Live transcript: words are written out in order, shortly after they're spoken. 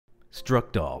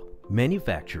Structall,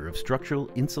 manufacturer of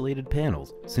structural insulated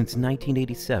panels since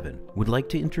 1987, would like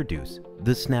to introduce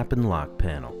the Snap and Lock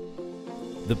panel.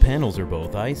 The panels are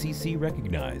both ICC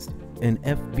recognized and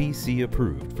FBC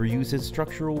approved for use as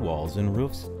structural walls and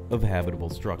roofs of habitable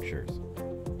structures.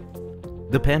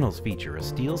 The panels feature a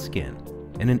steel skin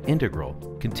and an integral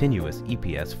continuous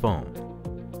EPS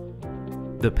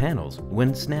foam. The panels,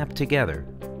 when snapped together,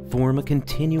 form a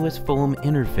continuous foam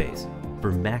interface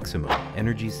for maximum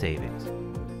energy savings.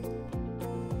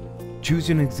 Choose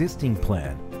an existing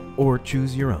plan or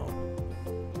choose your own.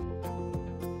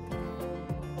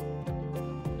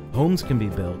 Homes can be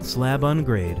built slab on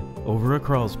grade over a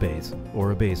crawl space or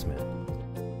a basement.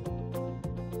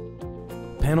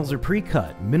 Panels are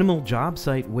pre-cut. Minimal job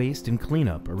site waste and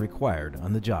cleanup are required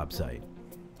on the job site.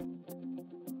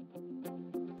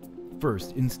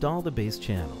 First, install the base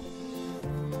channel.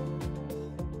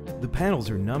 The panels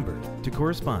are numbered to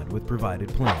correspond with provided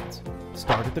plans.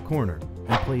 Start at the corner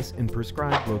and place in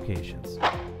prescribed locations.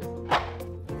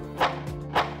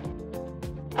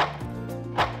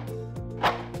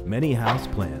 Many house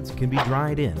plans can be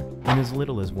dried in as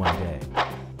little as 1 day.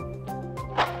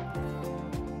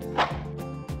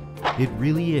 It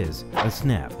really is a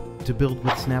snap to build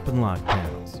with Snap and Lock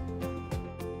panels.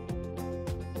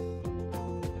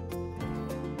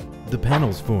 The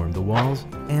panels form the walls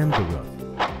and the roof.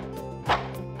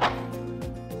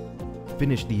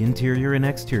 Finish the interior and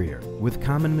exterior with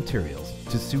common materials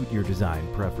to suit your design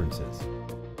preferences.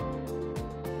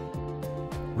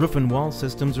 Roof and wall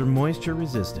systems are moisture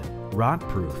resistant,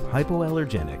 rot-proof,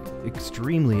 hypoallergenic,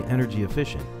 extremely energy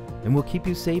efficient, and will keep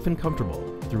you safe and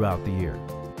comfortable throughout the year.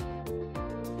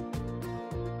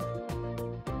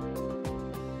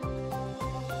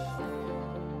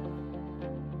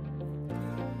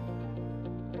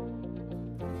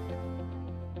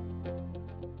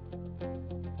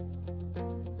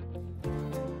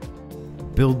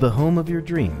 Build the home of your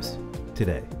dreams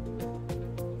today.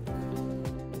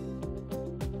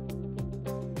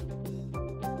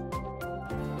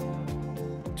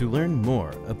 To learn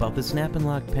more about the Snap and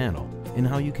Lock panel and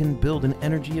how you can build an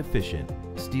energy-efficient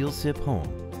steel SIP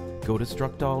home, go to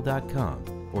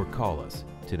structall.com or call us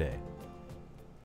today.